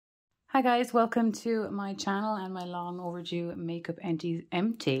Hi guys, welcome to my channel and my long overdue makeup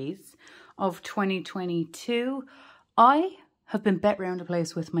empties of 2022. I have been bet round the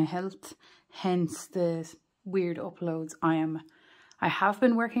place with my health, hence the weird uploads. I have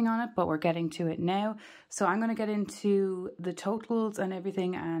been working on it, but we're getting to it now. So I'm going to get into the totals and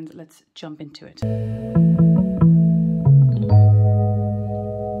everything and let's jump into it.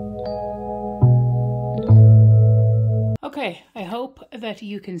 Okay, I hope that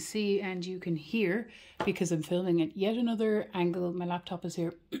you can see and you can hear because I'm filming at yet another angle. My laptop is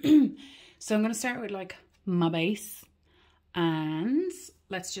here. So I'm going to start with like my base and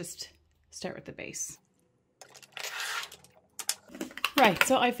let's just start with the base. Right,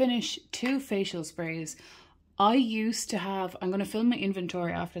 so I finished 2 facial sprays. I used to have, I'm going to film my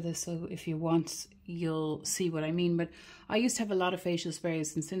inventory after this, so if you want, you'll see what I mean. But I used to have a lot of facial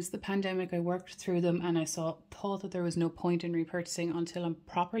sprays, and since the pandemic, I worked through them and I thought that there was no point in repurchasing until I'm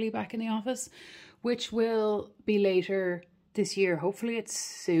properly back in the office, which will be later this year. Hopefully it's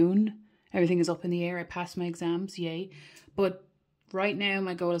soon. Everything is up in the air. I passed my exams, yay. But right now,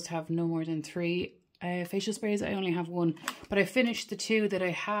 my goal is to have no more than 3 facial sprays. I only have 1, but I finished the 2 that I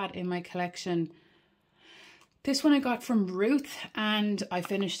had in my collection. This one I got from Ruth and I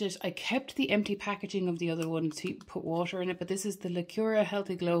finished it. I kept the empty packaging of the other one to put water in it, but this is the Lyons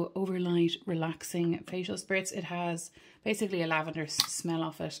Healthy Glow Overnight Relaxing Facial Spritz. It has basically a lavender smell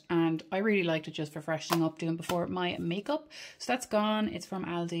off it and I really liked it just for freshening up, doing before my makeup. So that's gone. It's from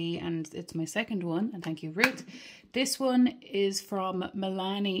Aldi and it's my second one, and thank you, Ruth. This one is from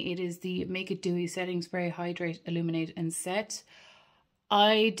Milani. It is the Make It Dewy Setting Spray, Hydrate, Illuminate and Set.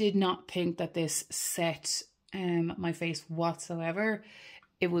 I did not think that this set my face whatsoever.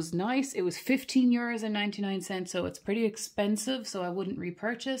 It was nice. It was €15.99, so it's pretty expensive, so I wouldn't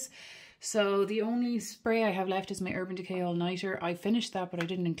repurchase. So the only spray I have left is my Urban Decay All Nighter. I finished that, but I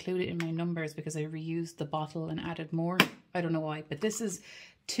didn't include it in my numbers because I reused the bottle and added more. I don't know why, but this is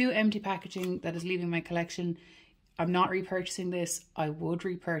 2 empty packaging that is leaving my collection. I'm not repurchasing this. I would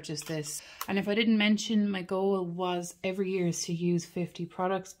repurchase this. And if I didn't mention, my goal was every year is to use 50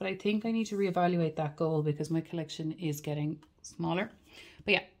 products, but I think I need to reevaluate that goal because my collection is getting smaller.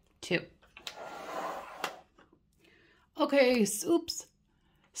 But yeah, 2. Okay, oops.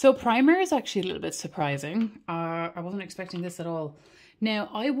 So primer is actually a little bit surprising. I wasn't expecting this at all. Now,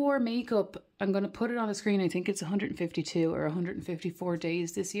 I wore makeup, I'm going to put it on the screen, I think it's 152 or 154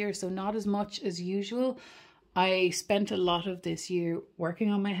 days this year, so not as much as usual. I spent a lot of this year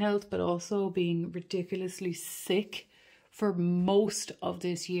working on my health, but also being ridiculously sick for most of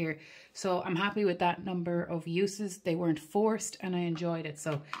this year. So I'm happy with that number of uses. They weren't forced and I enjoyed it.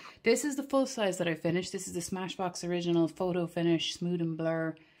 So this is the full size that I finished. This is the Smashbox Original Photo Finish Smooth and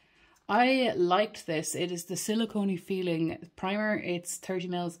Blur. I liked this. It is the silicone-y feeling primer. It's 30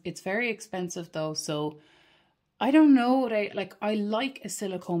 mils. It's very expensive though. So I don't know what I like a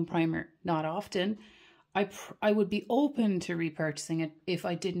silicone primer, not often. I would be open to repurchasing it if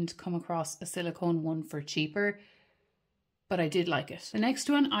I didn't come across a silicone one for cheaper, but I did like it. The next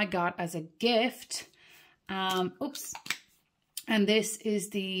one I got as a gift, oops, and this is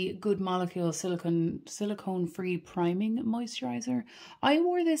the Good Molecule silicone-free priming moisturizer. I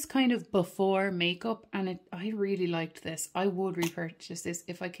wore this kind of before makeup and I really liked this. I would repurchase this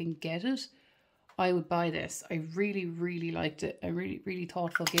if I can get it. I would buy this. I really, really liked it. A really, really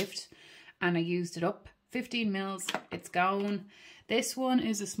thoughtful gift and I used it up. 15 mils, it's gone. This one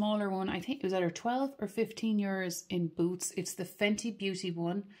is a smaller one. I think it was either 12 or 15 euros in Boots. It's the Fenty Beauty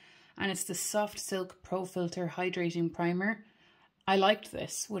one and it's the Soft Silk Pro Filter Hydrating Primer. I liked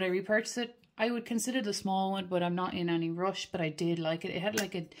this. Would I repurchase it? I would consider the small one, but I'm not in any rush, but I did like it. It had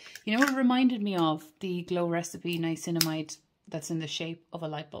like a, you know what it reminded me of? The Glow Recipe Niacinamide that's in the shape of a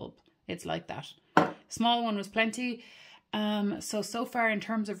light bulb. It's like that. Small one was plenty. So far in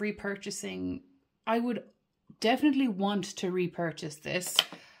terms of repurchasing, I would definitely want to repurchase this.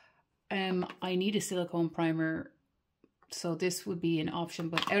 I need a silicone primer, so this would be an option.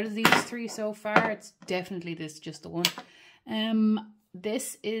 But out of these 3 so far, it's definitely just the one.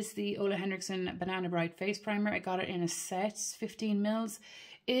 This is the Ole Henriksen Banana Bright Face Primer. I got it in a set, 15 mils.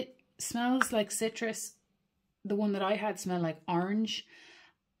 It smells like citrus. The one that I had smelled like orange.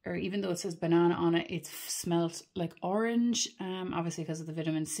 Or even though it says banana on it, it smelled like orange, obviously because of the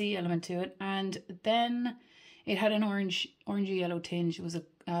vitamin C element to it. And then it had an orangey yellow tinge. It was a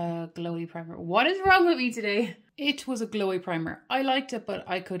glowy primer. What is wrong with me today? It was a glowy primer. I liked it, but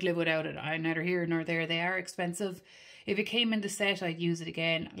I could live without it. I'm neither here nor there. They are expensive. If it came in the set, I'd use it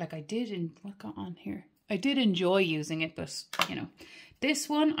again. Like I did in, what got on here? I did enjoy using it, but you know. This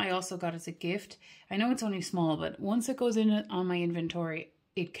one I also got as a gift. I know it's only small, but once it goes in on my inventory,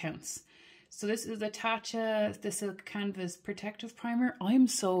 it counts. So this is the Tatcha, the Silk Canvas Protective Primer. I'm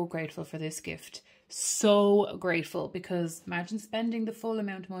so grateful for this gift. So grateful, because imagine spending the full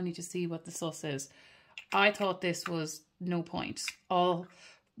amount of money to see what the sus is. I thought this was no point. All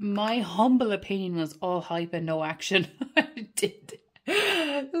my humble opinion was all hype and no action. I did.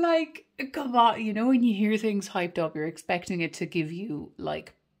 Like, come on, you know, when you hear things hyped up, you're expecting it to give you,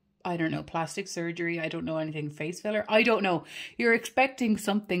 like, I don't know, plastic surgery, I don't know anything, face filler, I don't know. You're expecting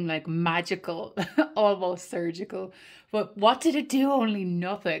something like magical, almost surgical. But what did it do? Only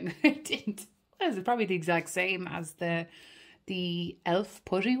nothing. It didn't. It's probably the exact same as the e.l.f.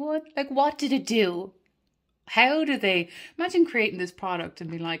 putty one. Like, what did it do? How do they imagine creating this product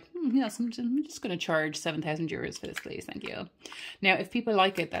and be like, yes, I'm just going to charge 7,000 euros for this, please, thank you. Now, if people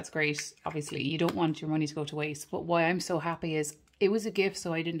like it, that's great. Obviously, you don't want your money to go to waste. But why I'm so happy is it was a gift,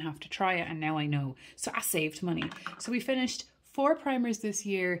 so I didn't have to try it, and now I know. So I saved money. So we finished 4 primers this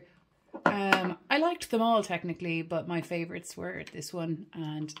year. I liked them all technically, but my favorites were this one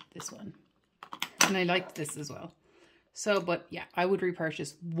and this one. And I liked this as well. So, but yeah, I would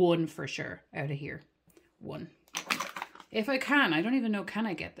repurchase one for sure out of here. One. If I can, I don't even know, can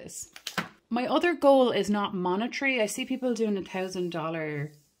I get this? My other goal is not monetary. I see people doing $1,000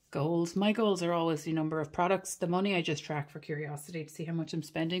 goals. My goals are always the number of products. The money I just track for curiosity to see how much I'm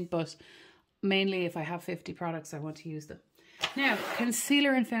spending, but mainly if I have 50 products, I want to use them. Now,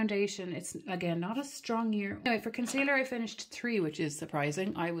 concealer and foundation, it's again not a strong year. Anyway, for concealer I finished 3, which is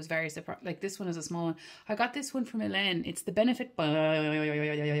surprising. I was very surprised. Like, this one is a small one. I got this one from Elaine. It's the Benefit by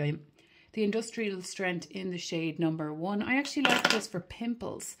the Industrial Strength in the shade number 1. I actually like this for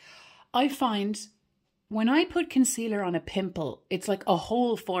pimples. I find when I put concealer on a pimple, it's like a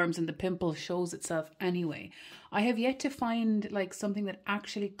hole forms and the pimple shows itself anyway. I have yet to find like something that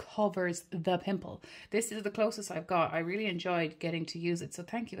actually covers the pimple. This is the closest I've got. I really enjoyed getting to use it. So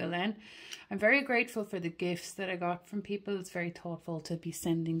thank you, Elaine. I'm very grateful for the gifts that I got from people. It's very thoughtful to be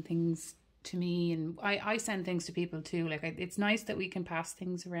sending things to me, and I send things to people too. Like, it's nice that we can pass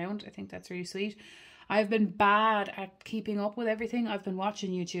things around. I think that's really sweet. I've been bad at keeping up with everything. I've been watching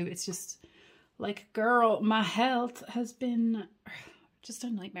YouTube. It's just like, girl, my health has been just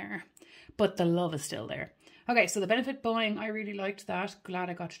a nightmare, but the love is still there. Okay, so the Benefit Buying, I really liked that. Glad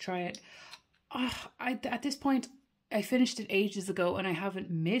I got to try it. At this point, I finished it ages ago and I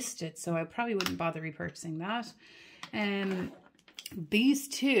haven't missed it, so I probably wouldn't bother repurchasing that. These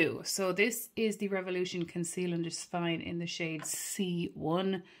two, so this is the Revolution Conceal and Define in the shade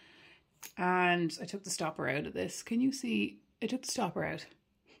C1, and I took the stopper out of this. Can you see? I took the stopper out.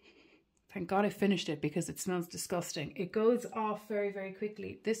 Thank God I finished it, because it smells disgusting. It goes off very, very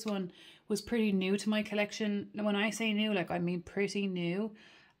quickly. This one was pretty new to my collection. When I say new, like, I mean pretty new,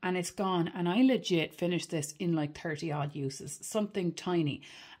 and it's gone. And I legit finished this in like 30 odd uses, something tiny.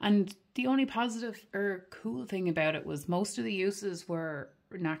 And the only positive or cool thing about it was most of the uses were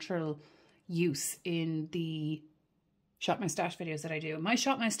natural use in the Shop My Stash videos that I do. My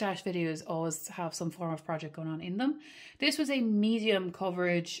Shop My Stash videos always have some form of project going on in them. This was a medium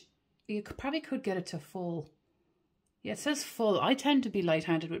coverage. You probably could get it to full. Yeah, it says full. I tend to be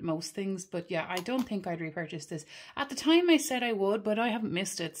light-handed with most things, but yeah, I don't think I'd repurchase this. At the time I said I would, but I haven't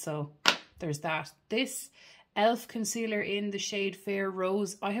missed it, so there's that. This e.l.f. concealer in the shade Fair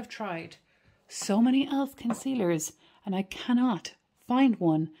Rose. I have tried so many e.l.f. concealers and I cannot find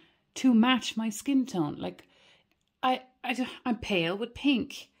one to match my skin tone. Like, I'm pale with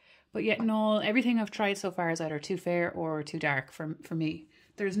pink, but yet no, everything I've tried so far is either too fair or too dark for me.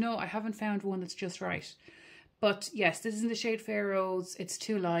 I haven't found one that's just right. But yes, this is in the shade Fair Rose. It's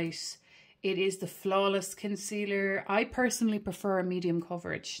too light. It is the Flawless Concealer. I personally prefer a medium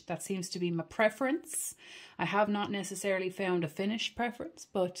coverage. That seems to be my preference. I have not necessarily found a finished preference,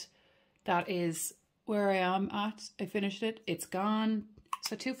 but that is where I am at. I finished it. It's gone.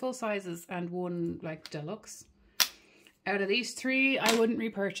 So 2 full sizes and 1 like deluxe. Out of these 3, I wouldn't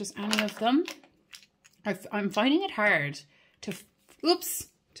repurchase any of them. I'm finding it hard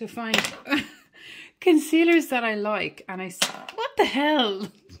to find concealers that I like, and what the hell?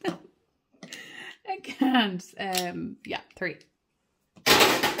 I can't. Yeah, 3.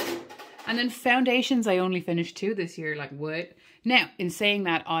 And then foundations, I only finished 2 this year. Like, what? Now, in saying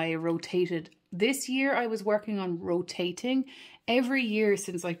that, I rotated. This year, I was working on rotating. Every year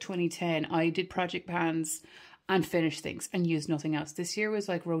since like 2010, I did project pans and finished things and used nothing else. This year was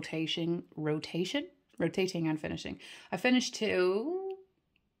like rotating and finishing. I finished 2.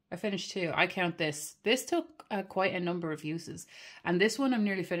 I count this. This took quite a number of uses. And this one, I'm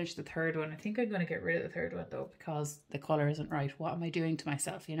nearly finished the 3rd one. I think I'm going to get rid of the 3rd one though, because the colour isn't right. What am I doing to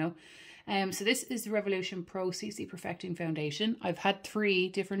myself, you know? So this is the Revolution Pro CC Perfecting Foundation. I've had 3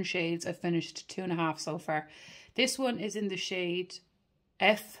 different shades. I've finished 2.5 so far. This one is in the shade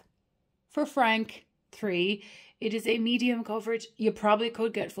F for Frank 3. It is a medium coverage. You probably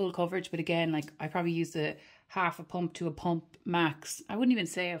could get full coverage, but again, like I probably used a half a pump to a pump max. I wouldn't even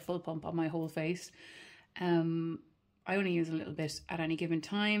say a full pump on my whole face. I only use a little bit at any given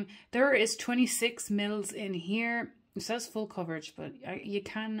time. There is 26 mils in here. It says full coverage, but you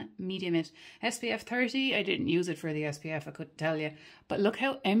can medium it. SPF 30, I didn't use it for the SPF, I couldn't tell you. But look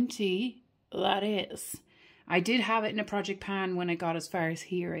how empty that is. I did have it in a project pan when I got as far as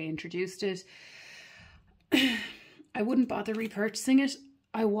here. I introduced it. I wouldn't bother repurchasing it.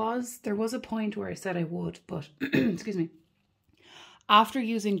 There was a point where I said I would, but excuse me. After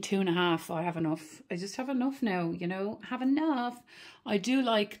using 2.5, I have enough. I just have enough now, you know, have enough. I do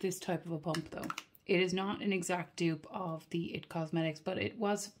like this type of a pump though. It is not an exact dupe of the IT Cosmetics, but it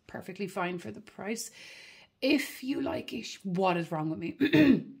was perfectly fine for the price. If you like what is wrong with me?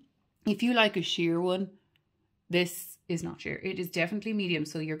 If you like a sheer one, this is not sheer. It is definitely medium,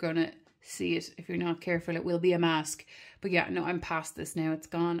 so you're gonna see it. If you're not careful, it will be a mask. But yeah, no, I'm past this now. It's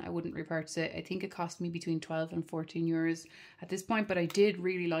gone. I wouldn't repurchase it. I think it cost me between 12 and 14 euros at this point, but I did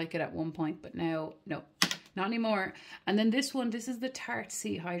really like it at one point, but now, no, not anymore. And then this one, this is the Tarte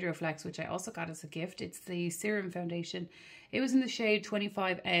C Hydroflex, which I also got as a gift. It's the serum foundation. It was in the shade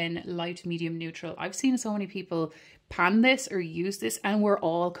 25N light medium neutral. I've seen so many people pan this or use this, and we're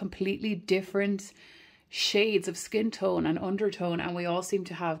all completely different shades of skin tone and undertone, and we all seem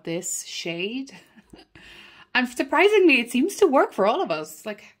to have this shade. And surprisingly, it seems to work for all of us.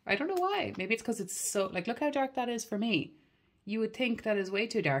 Like, I don't know why. Maybe it's because it's so, like, look how dark that is for me. You would think that is way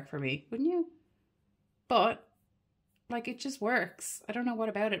too dark for me, wouldn't you? But, like, it just works. I don't know what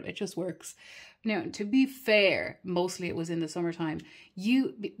about it. It just works. Now, to be fair, mostly it was in the summertime.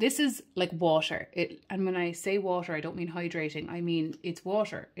 This is like water. And when I say water, I don't mean hydrating. I mean, it's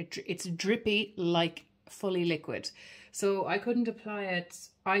water. It's drippy, like fully liquid. So I couldn't apply it.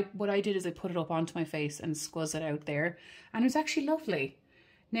 What I did is I put it up onto my face and squeeze it out there, and it was actually lovely.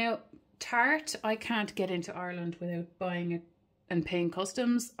 Now, Tarte, I can't get into Ireland without buying it and paying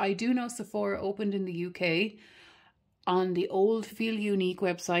customs. I do know Sephora opened in the UK on the old Feel Unique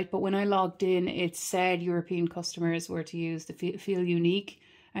website, but when I logged in, it said European customers were to use the Feel Unique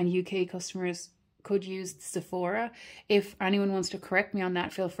and UK customers could use Sephora. If anyone wants to correct me on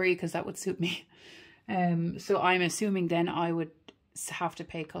that, feel free, because that would suit me. So I'm assuming then I would have to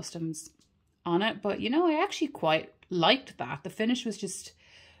pay customs on it. But, you know, I actually quite liked that. The finish was just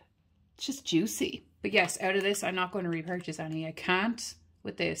juicy. But yes, out of this, I'm not going to repurchase any. I can't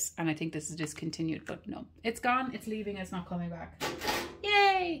with this. And I think this is discontinued. But no, it's gone. It's leaving. It's not coming back.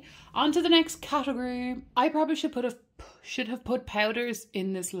 Yay! On to the next category. I probably should have put powders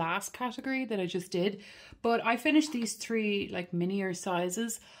in this last category that I just did. But I finished these 3 like minier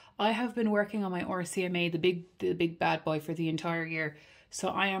sizes. I have been working on my RCMA, the big bad boy, for the entire year. So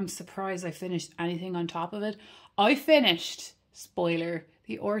I am surprised I finished anything on top of it. I finished, spoiler,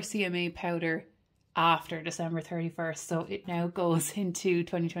 the RCMA powder after December 31st. So it now goes into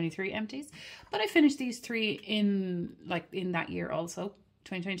 2023 empties. But I finished these 3 in that year also,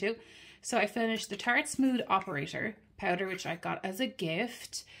 2022. So I finished the Tarte Smooth Operator powder, which I got as a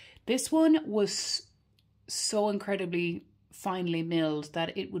gift. This one was so incredibly finely milled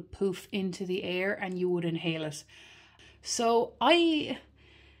that it would poof into the air and you would inhale it. So I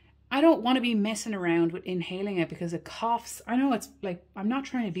don't want to be messing around with inhaling it because it coughs. I know it's like, I'm not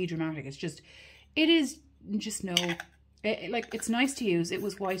trying to be dramatic. It's just, it's nice to use. It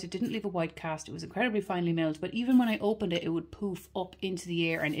was white. It didn't leave a white cast. It was incredibly finely milled, but even when I opened it, it would poof up into the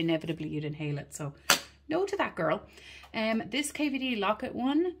air and inevitably you'd inhale it. So no to that, girl. This KVD Locket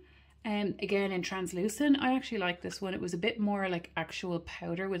one, again in translucent, I actually like this one. It was a bit more like actual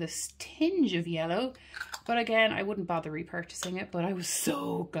powder with a tinge of yellow, but again, I wouldn't bother repurchasing it, but I was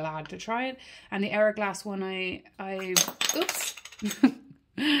so glad to try it. And the Hourglass one, oops,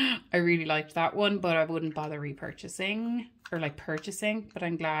 I really liked that one, but I wouldn't bother repurchasing or like purchasing, but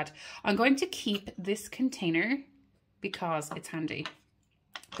I'm glad. I'm going to keep this container because it's handy.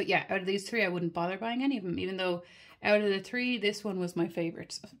 But yeah, out of these 3, I wouldn't bother buying any of them, even though out of the 3, this one was my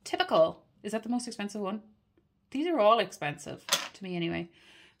favorite. Typical. Is that the most expensive one? These are all expensive to me anyway.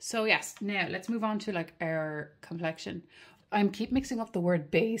 So yes, now let's move on to like our complexion. I keep mixing up the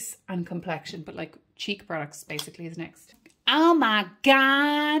word base and complexion, but like cheek products basically is next. Oh my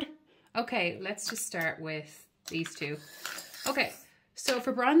God. Okay, let's just start with these 2. Okay, so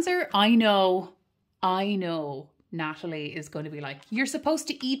for bronzer, I know Natalie is going to be like, you're supposed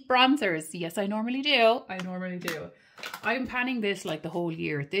to eat bronzers. Yes, I normally do. I'm panning this like the whole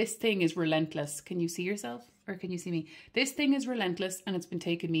year. This thing is relentless. Can you see yourself? Or can you see me? This thing is relentless and it's been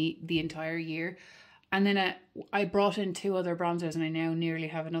taking me the entire year. And then I brought in 2 other bronzers and I now nearly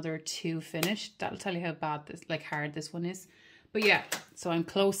have another 2 finished. That'll tell you how bad this, like hard this one is. But yeah, so I'm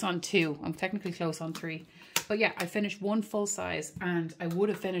close on 2. I'm technically close on 3. But yeah, I finished 1 full size and I would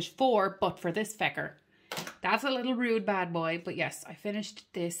have finished 4, but for this fecker. That's a little rude bad boy. But yes, I finished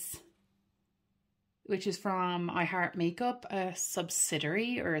this, which is from I Heart Makeup, a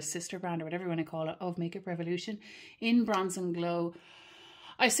subsidiary or a sister brand or whatever you want to call it of Makeup Revolution in Bronze and Glow.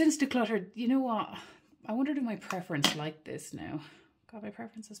 I since decluttered, you know what? I wonder do my preference like this now. God, my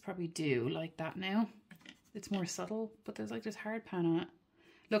preferences probably do like that now. It's more subtle, but there's like this hard pan on it.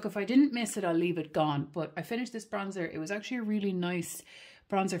 Look, if I didn't miss it, I'll leave it gone. But I finished this bronzer. It was actually a really nice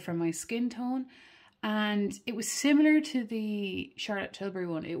bronzer for my skin tone. And it was similar to the Charlotte Tilbury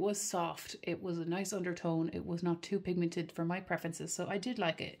one. It was soft. It was a nice undertone. It was not too pigmented for my preferences. So I did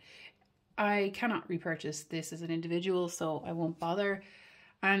like it. I cannot repurchase this as an individual, so I won't bother.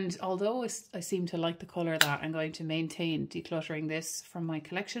 And although I seem to like the colour of that, I'm going to maintain decluttering this from my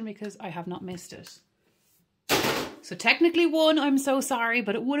collection because I have not missed it. So technically 1, I'm so sorry,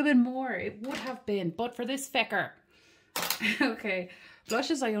 but it would have been more. It would have been, but for this fecker. Okay,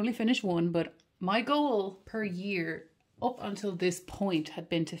 blushes, I only finished 1, but my goal per year up until this point had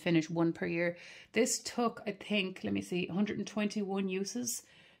been to finish 1 per year. This took, I think, let me see, 121 uses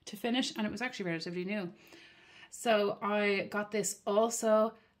to finish, and it was actually relatively new. So I got this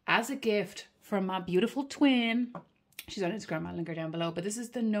also as a gift from my beautiful twin. She's on Instagram, I'll link her down below. But this is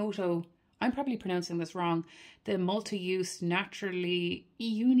the Noto, I'm probably pronouncing this wrong, the multi-use naturally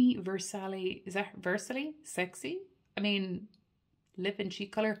universally, is that versally sexy? I mean, lip and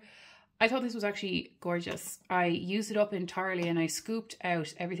cheek color. I thought this was actually gorgeous. I used it up entirely and I scooped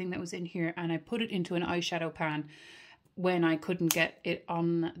out everything that was in here and I put it into an eyeshadow pan when I couldn't get it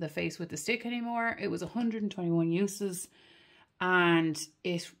on the face with the stick anymore. It was 121 uses and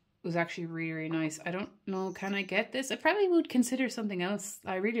it was actually really, really nice. I don't know, can I get this? I probably would consider something else.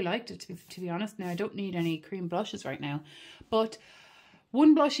 I really liked it, to be honest. Now, I don't need any cream blushes right now, but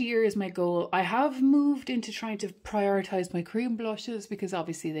 1 blush a year is my goal. I have moved into trying to prioritize my cream blushes because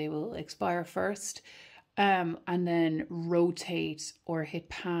obviously they will expire first. And then rotate or hit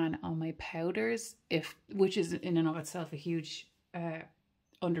pan on my powders, which is in and of itself a huge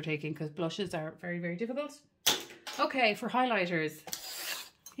undertaking because blushes are very, very difficult. Okay, for highlighters.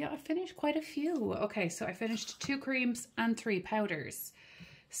 Yeah, I finished quite a few. Okay, so I finished 2 creams and 3 powders.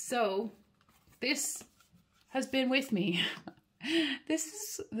 So this has been with me.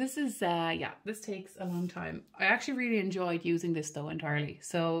 This takes a long time. I actually really enjoyed using this though entirely.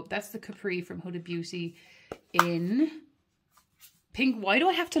 So that's the Capri from Huda Beauty in pink. Why do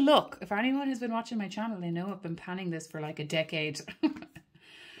I have to look? If anyone has been watching my channel, they know I've been panning this for like a decade.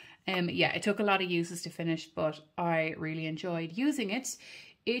 Yeah, it took a lot of uses to finish, but I really enjoyed using it.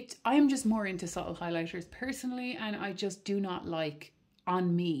 I'm just more into subtle highlighters personally, and I just do not like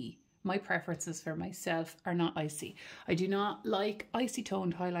on me. My preferences for myself are not icy. I do not like icy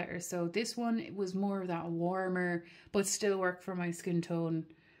toned highlighters. So this one, it was more of that warmer, but still work for my skin tone.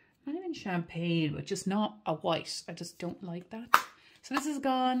 Not even champagne, but just not a white. I just don't like that. So this is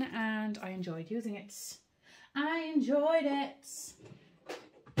gone and I enjoyed using it. I enjoyed it.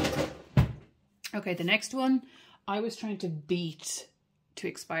 Okay, the next one, I was trying to beat to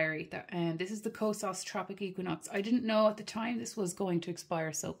expiry, and this is the Kosas Tropic Equinox. I didn't know at the time this was going to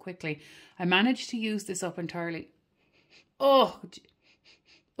expire so quickly. I managed to use this up entirely. Oh,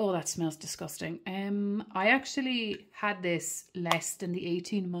 that smells disgusting. I actually had this less than the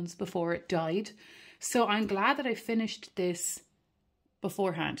 18 months before it died, so I'm glad that I finished this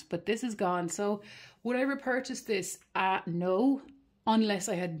beforehand, but this is gone. So would I repurchase this? No, unless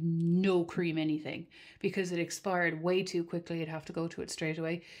I had no cream anything, because it expired way too quickly. I'd have to go to it straight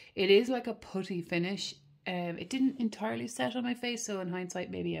away. It is like a putty finish. It didn't entirely set on my face, so in hindsight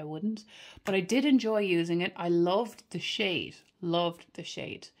maybe I wouldn't, but I did enjoy using it. I loved the shade, I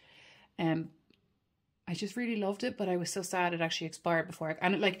just really loved it, but I was so sad it actually expired before it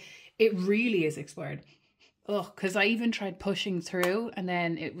really is expired. Oh, because I even tried pushing through and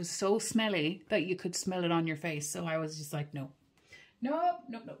then it was so smelly that you could smell it on your face, so I was just like, no. So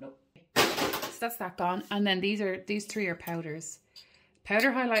that's that gone. And then these 3 are powders.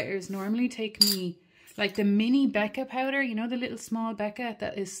 Powder highlighters normally take me, like the mini Becca powder, you know, the little small Becca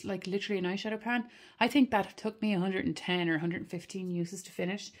that is like literally an eyeshadow pan. I think that took me 110 or 115 uses to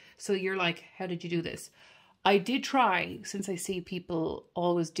finish. So you're like, how did you do this? I did try, since I see people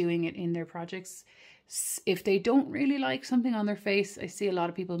always doing it in their projects. If they don't really like something on their face, I see a lot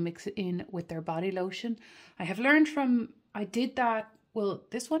of people mix it in with their body lotion. I have learned from, I did that, well,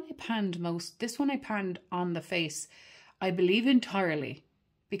 this one I panned most. This one I panned on the face, I believe entirely,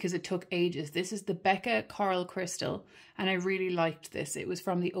 because it took ages. This is the Becca Coral Crystal, and I really liked this. It was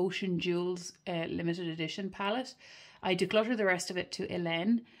from the Ocean Jewels limited edition palette. I decluttered the rest of it to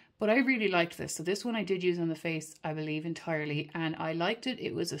Elaine, but I really liked this. So this one I did use on the face, I believe entirely, and I liked it.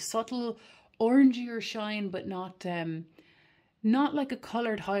 It was a subtle orangier shine, but not like a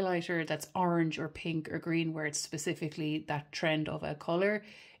coloured highlighter that's orange or pink or green where it's specifically that trend of a colour.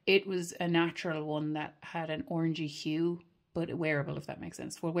 It was a natural one that had an orangey hue, but wearable, if that makes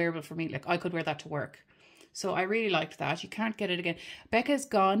sense. Well, wearable for me, like I could wear that to work. So I really liked that. You can't get it again. Becca's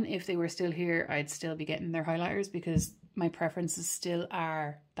gone. If they were still here, I'd still be getting their highlighters because my preferences still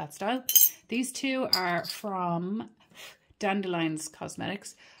are that style. These two are from Lyons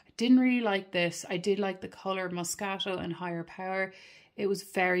Cosmetics. Didn't really like this. I did like the colour Moscato and Higher Power. It was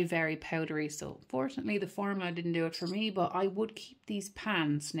very, very powdery. So fortunately the formula didn't do it for me, but I would keep these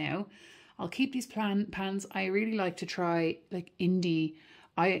pans now. I'll keep these pans. I really like to try like indie,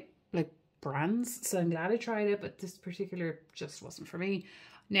 brands. So I'm glad I tried it, but this particular just wasn't for me.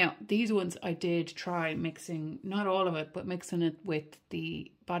 Now, these ones I did try mixing, not all of it, but mixing it with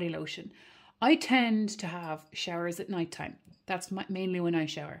the body lotion. I tend to have showers at nighttime. That's mainly when I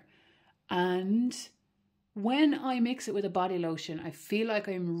shower. And when I mix it with a body lotion, I feel like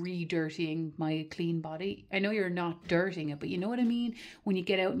I'm re-dirtying my clean body. I know you're not dirtying it, but you know what I mean? When you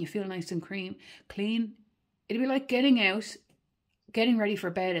get out and you feel nice and clean, it'd be like getting out, getting ready for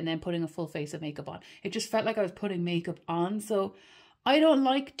bed and then putting a full face of makeup on. It just felt like I was putting makeup on. So I don't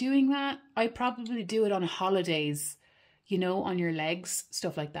like doing that. I probably do it on holidays, you know, on your legs,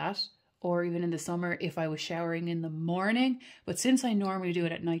 stuff like that. Or even in the summer if I was showering in the morning. But since I normally do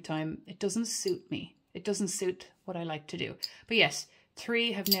it at nighttime, it doesn't suit me. It doesn't suit what I like to do. But yes,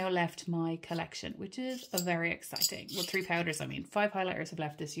 3 have now left my collection, which is very exciting. Well, 3 powders, I mean. 5 highlighters have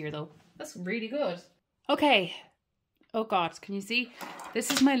left this year though. That's really good. Okay. Oh God, can you see?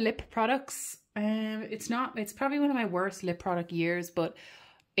 This is my lip products. It's probably one of my worst lip product years, but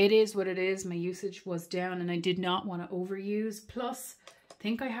it is what it is. My usage was down and I did not want to overuse. Plus, I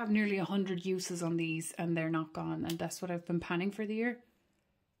think I have nearly 100 uses on these and they're not gone. And that's what I've been panning for the year.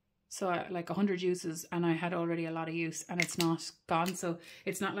 So like 100 uses and I had already a lot of use and it's not gone. So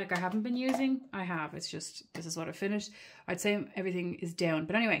it's not like I haven't been using. I have. It's just, this is what I finished. I'd say everything is down.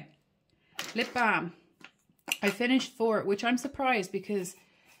 But anyway, lip balm. I finished 4, which I'm surprised because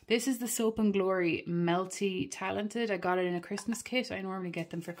this is the Soap and Glory Melty Talented. I got it in a Christmas kit. I normally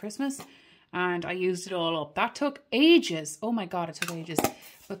get them for Christmas. And I used it all up. That took ages. Oh my God, it took ages.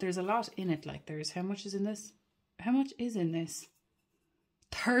 But there's a lot in it. Like there's, how much is in this? How much is in this?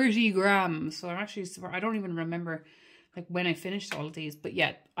 30 grams. So I'm actually, I don't even remember like when I finished all of these. But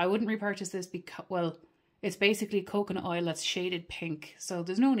yeah, I wouldn't repurchase this because, well, it's basically coconut oil that's shaded pink. So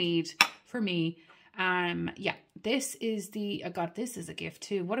there's no need for me. Yeah, this is I got this as a gift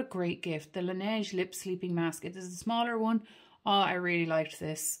too. What a great gift. The Laneige Lip Sleeping Mask. It is a smaller one. Oh, I really liked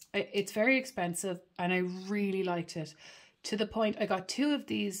this. It's very expensive and I really liked it. To the point I got 2 of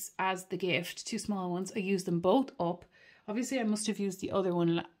these as the gift, 2 small ones. I used them both up. Obviously I must have used the other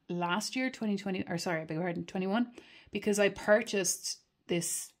one last year, 2020, or sorry, I beg your pardon, 21, because I purchased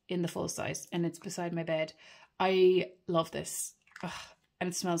this in the full size and it's beside my bed. I love this. Ugh, and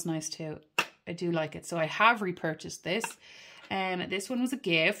it smells nice too. I do like it. So I have repurchased this. This one was a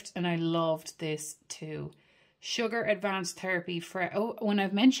gift and I loved this too. Sugar Advanced Therapy for, oh, when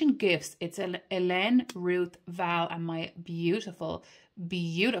I've mentioned gifts, it's Elaine, Ruth, Val, and my beautiful,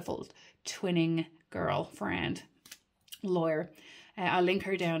 beautiful twinning girlfriend, Lawyer. I'll link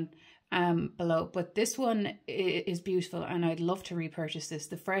her down below. But this one is beautiful and I'd love to repurchase this.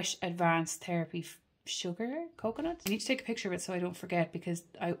 The Fresh Advanced Therapy Sugar Coconut. I need to take a picture of it so I don't forget because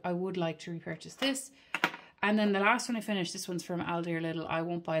I would like to repurchase this. And then the last one I finished, this one's from Aldi or Lidl. I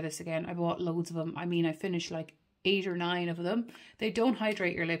won't buy this again. I bought loads of them. I mean, I finished like 8 or 9 of them. They don't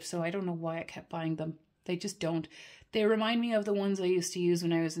hydrate your lips, so I don't know why I kept buying them. They just don't. They remind me of the ones I used to use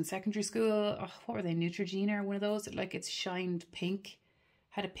when I was in secondary school. Oh, what were they? Neutrogena or one of those? Like it's shined pink.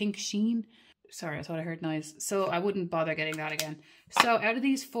 Had a pink sheen. Sorry, I thought I heard noise. So I wouldn't bother getting that again. So out of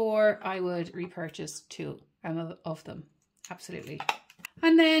these 4, I would repurchase 2 of them. Absolutely.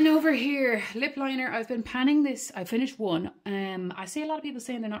 And then over here, lip liner. I've been panning this. I finished 1. I see a lot of people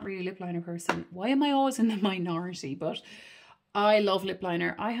saying they're not really a lip liner person. Why am I always in the minority? But I love lip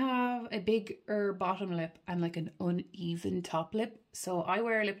liner. I have a bigger bottom lip and like an uneven top lip. So I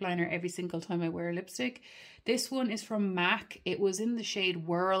wear a lip liner every single time I wear a lipstick. This one is from MAC. It was in the shade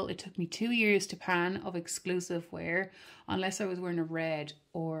Whirl. It took me 2 years to pan of exclusive wear, unless I was wearing a red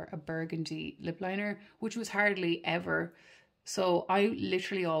or a burgundy lip liner, which was hardly ever. So I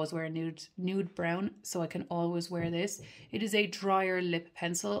literally always wear nude brown, so I can always wear this. It is a drier lip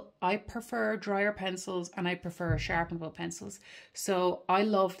pencil. I prefer drier pencils and I prefer sharpenable pencils. So I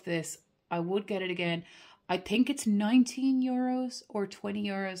loved this. I would get it again. I think it's 19 euros or 20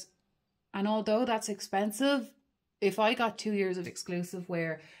 euros. And although that's expensive, if I got 2 years of exclusive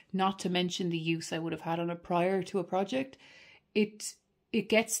wear, not to mention the use I would have had on it prior to a project, it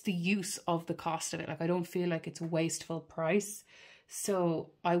gets the use of the cost of it. Like, I don't feel like it's a wasteful price. So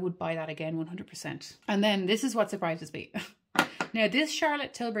I would buy that again 100%. And then this is what surprises me. Now, this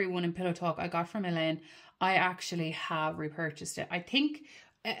Charlotte Tilbury one in Pillow Talk I got from Elaine. I actually have repurchased it. I think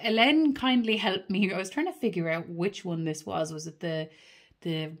Elaine kindly helped me. I was trying to figure out which one this was. Was it the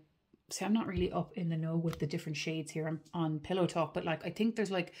see, I'm not really up in the know with the different shades here on Pillow Talk, but like, I think there's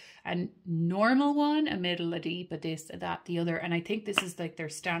like a normal one, a middle, a deep, a this, a that, the other. And I think this is like their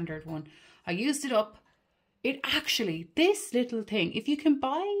standard one. I used it up. It actually, this little thing, if you can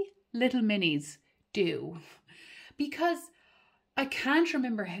buy little minis, do. Because I can't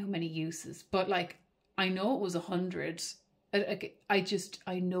remember how many uses, but like, I know it was 100.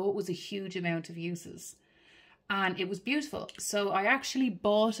 I know it was a huge amount of uses. And it was beautiful. So I actually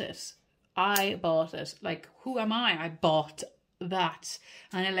bought it. I bought it. Like, who am I? I bought that.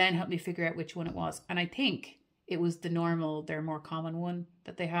 And Elaine helped me figure out which one it was. And I think it was the normal, their more common one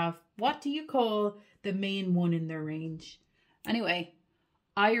that they have. What do you call the main one in their range? Anyway,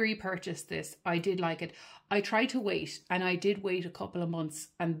 I repurchased this. I did like it. I tried to wait, and I did wait a couple of months,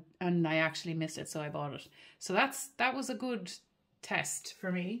 and I actually missed it, so I bought it. So that was a good test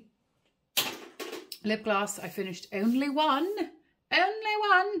for me. Lip gloss, I finished only one,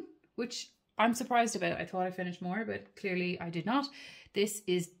 which I'm surprised about. I thought I finished more, but clearly I did not. This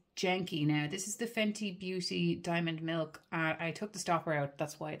is janky now. This is the Fenty Beauty Diamond Milk. I took the stopper out.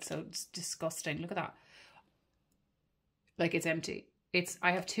 That's why it's so disgusting. Look at that. Like, it's empty.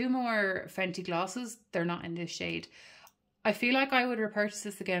 I have 2 more Fenty glosses. They're not in this shade. I feel like I would repurchase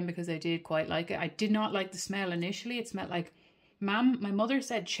this again because I did quite like it. I did not like the smell initially. It smelled like, my mother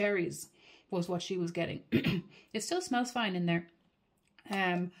said cherries was what she was getting. It still smells fine in there.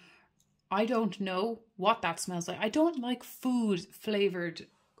 I don't know what that smells like. I don't like food flavored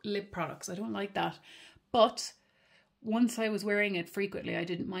lip products. I don't like that. But once I was wearing it frequently, I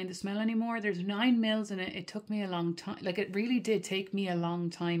didn't mind the smell anymore. There's 9 mils in it. It took me a long time. Like, it really did take me a long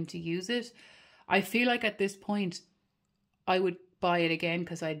time to use it. I feel like at this point I would buy it again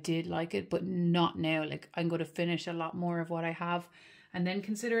because I did like it, but not now. Like, I'm going to finish a lot more of what I have and then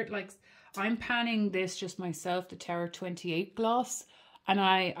consider it. Like, I'm panning this just myself, the Terror 28 gloss. And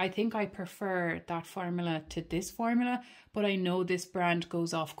I think I prefer that formula to this formula, but I know this brand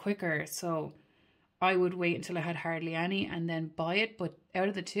goes off quicker. So I would wait until I had hardly any and then buy it. But out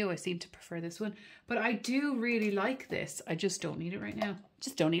of the 2, I seem to prefer this one. But I do really like this. I just don't need it right now.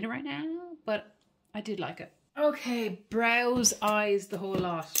 But I did like it. Okay, brows, eyes, the whole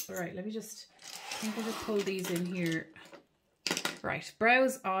lot. All right, let me just, I think I'll just pull these in here. Right,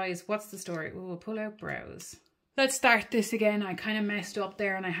 brows, eyes, what's the story? We'll pull out brows. Let's start this again. I kind of messed up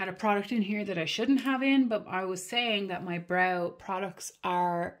there and I had a product in here that I shouldn't have in, but I was saying that my brow products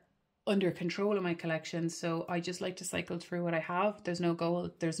are under control in my collection, so I just like to cycle through what I have. There's no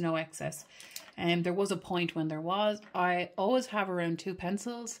gold, there's no excess. And there was a point when there was. I always have around 2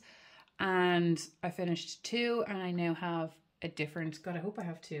 pencils, and I finished 2, and I now have a different, God, I hope I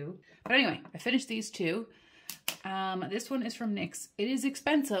have 2. But anyway, I finished these 2. This one is from NYX. It is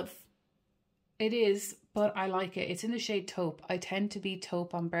expensive. It is, but I like it. It's in the shade taupe. I tend to be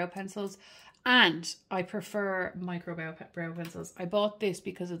taupe on brow pencils, and I prefer micro brow pencils. I bought this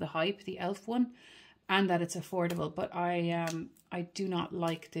because of the hype, the e.l.f. one, and that it's affordable, but I do not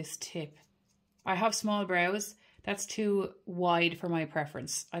like this tip. I have small brows. That's too wide for my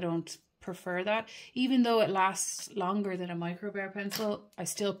preference. I don't prefer that. Even though it lasts longer than a micro brow pencil, I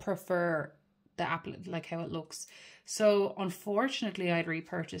still prefer the apple, like how it looks. So unfortunately I'd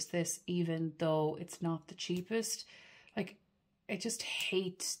repurchase this even though it's not the cheapest. Like, I just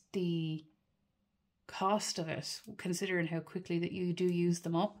hate the cost of it considering how quickly that you do use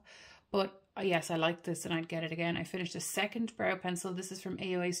them up. But yes, I like this and I'd get it again. I finished a second brow pencil. This is from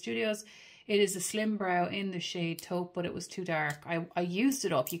AOA Studios. It is a slim brow in the shade taupe, but it was too dark. I used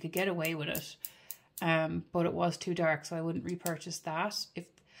it up. You could get away with it, but it was too dark, so I wouldn't repurchase that.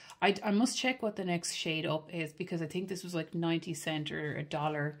 I must check what the next shade up is, because I think this was like 90 cents or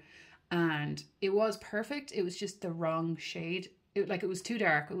 $1, and it was perfect. It was just the wrong shade. It was too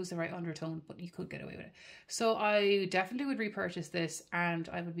dark. It was the right undertone, but you could get away with it. So I definitely would repurchase this, and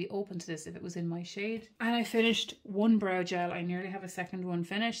I would be open to this if it was in my shade. And I finished one brow gel. I nearly have a second one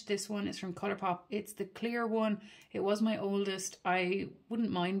finished. This one is from Colourpop. It's the clear one. It was my oldest. I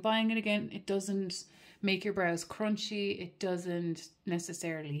wouldn't mind buying it again. It doesn't make your brows crunchy. It doesn't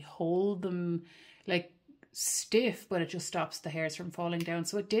necessarily hold them like stiff, but it just stops the hairs from falling down.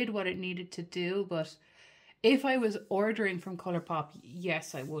 So it did what it needed to do, but if I was ordering from Colourpop,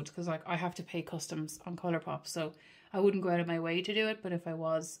 yes, I would, because like I have to pay customs on Colourpop, so I wouldn't go out of my way to do it. But if I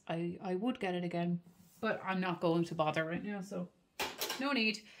was, I would get it again. But I'm not going to bother right now, so no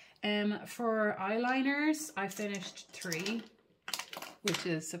need. For eyeliners, I finished 3, which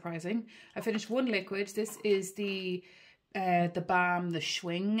is surprising. I finished 1 liquid. This is the Balm, the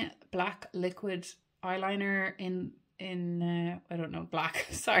Schwing black liquid eyeliner in I don't know, black,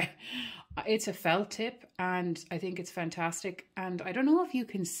 sorry. It's a felt tip, and I think it's fantastic. And I don't know if you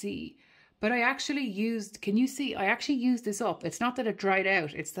can see, but I actually used, can you see? I actually used this up. It's not that it dried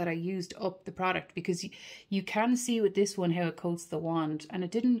out, it's that I used up the product, because you can see with this one how it coats the wand, and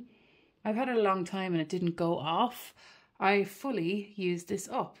it didn't, I've had it a long time and it didn't go off. I fully used this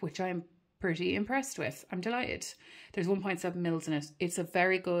up, which I'm pretty impressed with. I'm delighted. There's 1.7 mils in it. It's a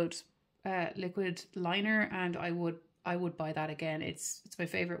very good liquid liner, and I would buy that again. It's my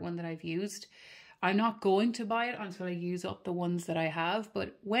favorite one that I've used. I'm not going to buy it until I use up the ones that I have,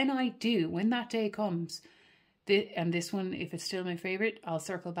 but when I do, when that day comes, and this one, if it's still my favorite, I'll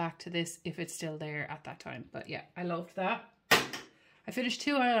circle back to this if it's still there at that time. But yeah, I loved that. I finished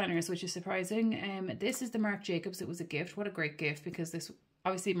 2 eyeliners, which is surprising. This is the Marc Jacobs. It was a gift. What a great gift, because this,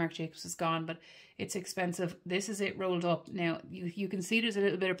 obviously Marc Jacobs is gone, but it's expensive. This is it rolled up. Now, you can see there's a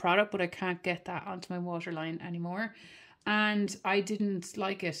little bit of product, but I can't get that onto my waterline anymore. And I didn't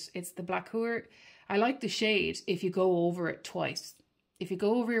like it. It's the Black Hour. I like the shade if you go over it twice. If you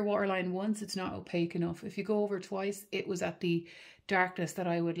go over your waterline once, it's not opaque enough. If you go over twice, it was at the darkness that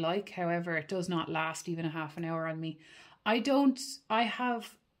I would like. However, it does not last even a half an hour on me. I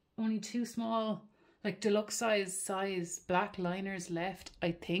have only 2 small, like deluxe size black liners left,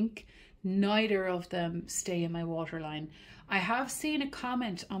 I think. Neither of them stay in my waterline. I have seen a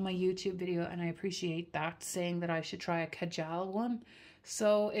comment on my YouTube video, and I appreciate that, saying that I should try a Kajal one.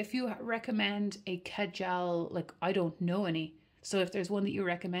 So if you recommend a Kajal, like I don't know any. So if there's one that you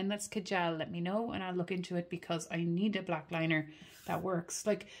recommend that's Kajal, let me know and I'll look into it, because I need a black liner that works.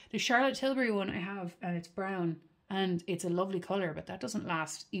 Like the Charlotte Tilbury one I have, and it's brown and it's a lovely color, but that doesn't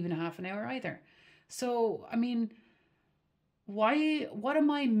last even a half an hour either. So, I mean, what am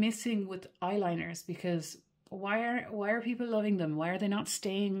I missing with eyeliners? Because why are people loving them? Why are they not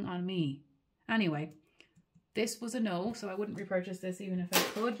staying on me? Anyway, this was a no, so I wouldn't repurchase this even if I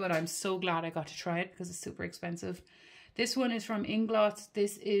could, but I'm so glad I got to try it because it's super expensive. This one is from Inglot.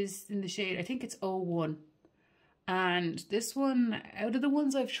 This is in the shade, I think it's 01. And this one, out of the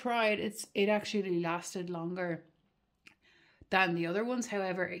ones I've tried, it actually lasted longer than the other ones.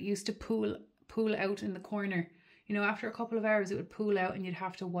 However, it used to pool out in the corner. You know, after a couple of hours, it would pool out and you'd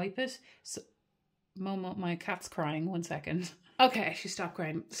have to wipe it. So, Momo, my cat's crying, 1 second. Okay, she stopped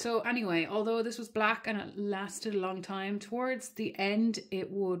crying. So anyway, although this was black and it lasted a long time, towards the end,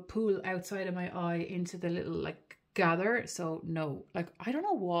 it would pool outside of my eye into the little like gather. So no, like, I don't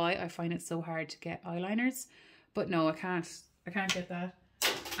know why I find it so hard to get eyeliners, but no, I can't get that.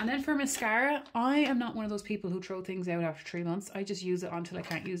 And then for mascara, I am not one of those people who throw things out after 3 months. I just use it until I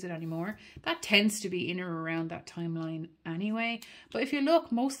can't use it anymore. That tends to be in or around that timeline anyway. But if you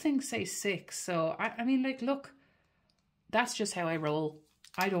look, most things say 6. So, I mean, like, look, that's just how I roll.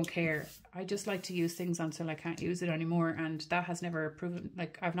 I don't care. I just like to use things until I can't use it anymore. And that has never proven,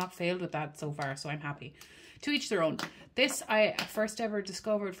 like, I've not failed with that so far. So I'm happy. To each their own. This I first ever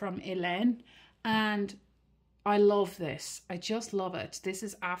discovered from Elaine. And I love this. I just love it. This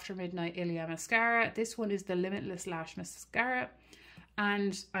is After Midnight ILIA Mascara. This one is the Limitless Lash Mascara.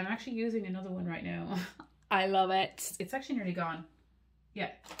 And I'm actually using another one right now. I love it. It's actually nearly gone.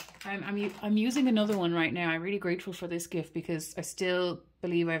 Yeah. I'm using another one right now. I'm really grateful for this gift because I still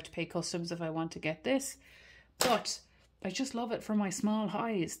believe I have to pay customs if I want to get this. But I just love it for my small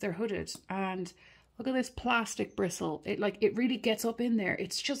eyes. They're hooded. And look at this plastic bristle. It really gets up in there.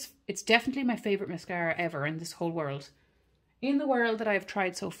 It's definitely my favorite mascara ever in this whole world. In the world that I've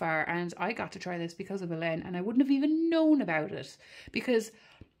tried so far. And I got to try this because of Elaine. And I wouldn't have even known about it. Because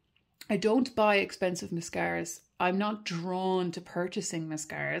I don't buy expensive mascaras. I'm not drawn to purchasing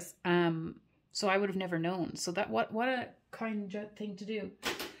mascaras. So I would have never known. So that what a kind thing to do.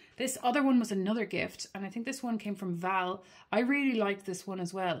 This other one was another gift, and I think this one came from Val. I really liked this one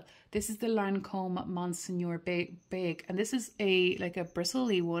as well. This is the Lancome Monseigneur Big, and this is like a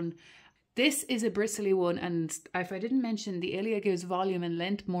bristly one. This is a bristly one, and if I didn't mention, the ILIA gives volume and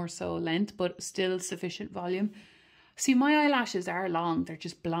length, more so length, but still sufficient volume. See, my eyelashes are long, they're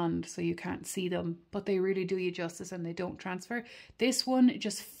just blonde, so you can't see them, but they really do you justice and they don't transfer. This one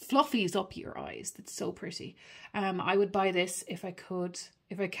just fluffies up your eyes. It's so pretty. I would buy this if I could.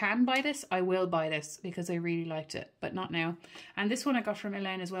 If I can buy this, I will buy this because I really liked it, but not now. And this one I got from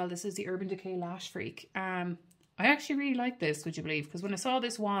Elaine as well. This is the Urban Decay Lash Freak. I actually really like this, would you believe? Because when I saw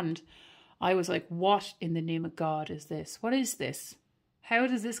this wand, I was like, what in the name of God is this? What is this? How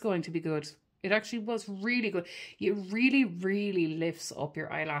is this going to be good? It actually was really good. It really, really lifts up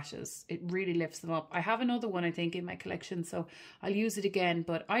your eyelashes. It really lifts them up. I have another one, I think, in my collection, so I'll use it again.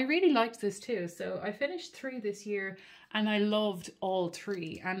 But I really liked this too. So I finished 3 this year, and I loved all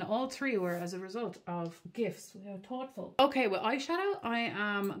 3. And all 3 were as a result of gifts. How thoughtful. Okay, well, eyeshadow, I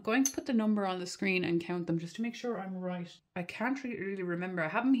am going to put the number on the screen and count them just to make sure I'm right. I can't really remember. I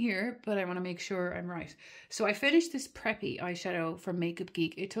have them here, but I want to make sure I'm right. So I finished this preppy eyeshadow from Makeup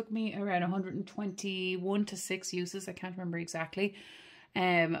Geek. It took me around 121 to 6 uses. I can't remember exactly.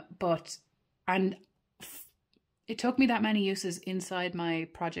 But it took me that many uses inside my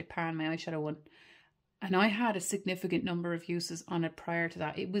Project Pan, my eyeshadow one. And I had a significant number of uses on it prior to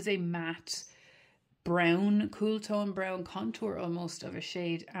that. It was a matte brown, cool tone brown contour almost of a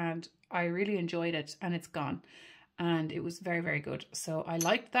shade. And I really enjoyed it, and it's gone. And it was very, very good. So I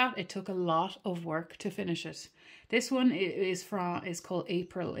liked that. It took a lot of work to finish it. This one is called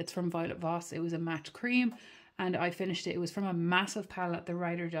April. It's from Violet Voss. It was a matte cream, and I finished it. It was from a massive palette, the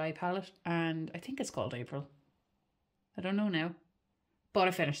Ride or Die palette, and I think it's called April. I don't know now, but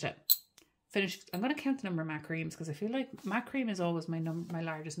I finished it. I'm going to count the number of matte creams because I feel like matte cream is always my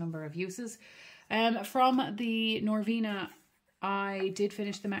largest number of uses. From the Norvina, I did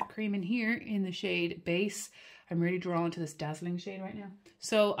finish the matte cream in here in the shade Base. I'm really drawn to this dazzling shade right now.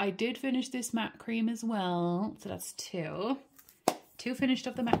 So I did finish this matte cream as well. So that's 2. 2 finished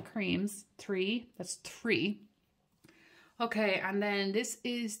up the matte creams. 3. That's 3. Okay, and then this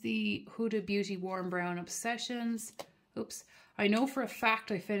is the Huda Beauty Warm Brown Obsessions. Oops. I know for a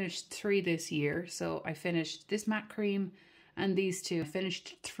fact I finished 3 this year. So I finished this matte cream and these 2. I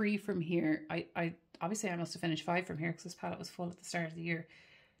finished 3 from here. Obviously I must have finished 5 from here because this palette was full at the start of the year.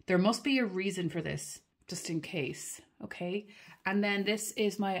 There must be a reason for this, just in case. Okay. And then this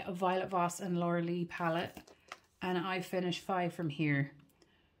is my Violet Voss and Laura Lee palette. And I finished 5 from here.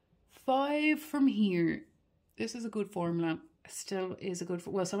 5 from here. This is a good formula. Still is a good,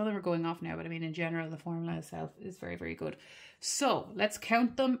 well, some of them are going off now, but I mean, in general, the formula itself is very, very good. So let's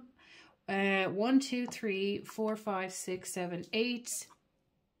count them. 1, 2, 3, 4, 5, 6, 7, 8,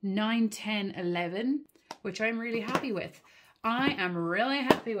 9, 10, 11, which I'm really happy with. I am really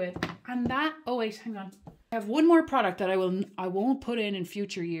happy with. And that, oh wait, hang on. I have one more product that I won't put in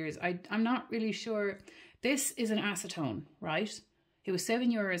future years. I'm not really sure. This is an acetone, right? It was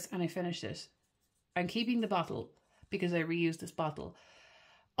 €7 and I finished it. I'm keeping the bottle because I reused this bottle.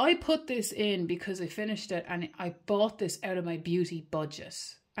 I put this in because I finished it and I bought this out of my beauty budget.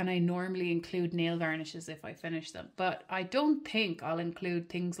 And I normally include nail varnishes if I finish them. But I don't think I'll include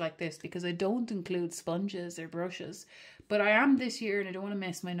things like this because I don't include sponges or brushes. But I am this year and I don't want to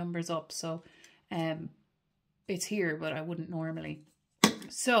mess my numbers up. So it's here, but I wouldn't normally.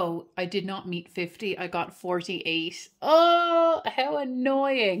 So I did not meet 50. I got 48. Oh, how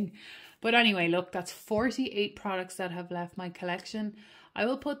annoying. But anyway, look, that's 48 products that have left my collection. I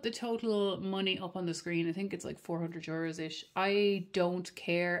will put the total money up on the screen. I think it's like €400-ish. I don't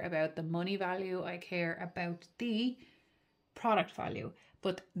care about the money value. I care about the product value.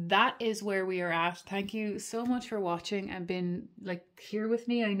 But that is where we are at. Thank you so much for watching and been like here with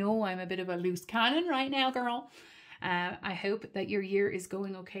me. I know I'm a bit of a loose cannon right now, girl. I hope that your year is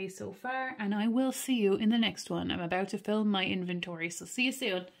going okay so far. And I will see you in the next one. I'm about to film my inventory. So see you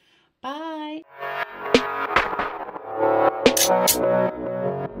soon. Bye.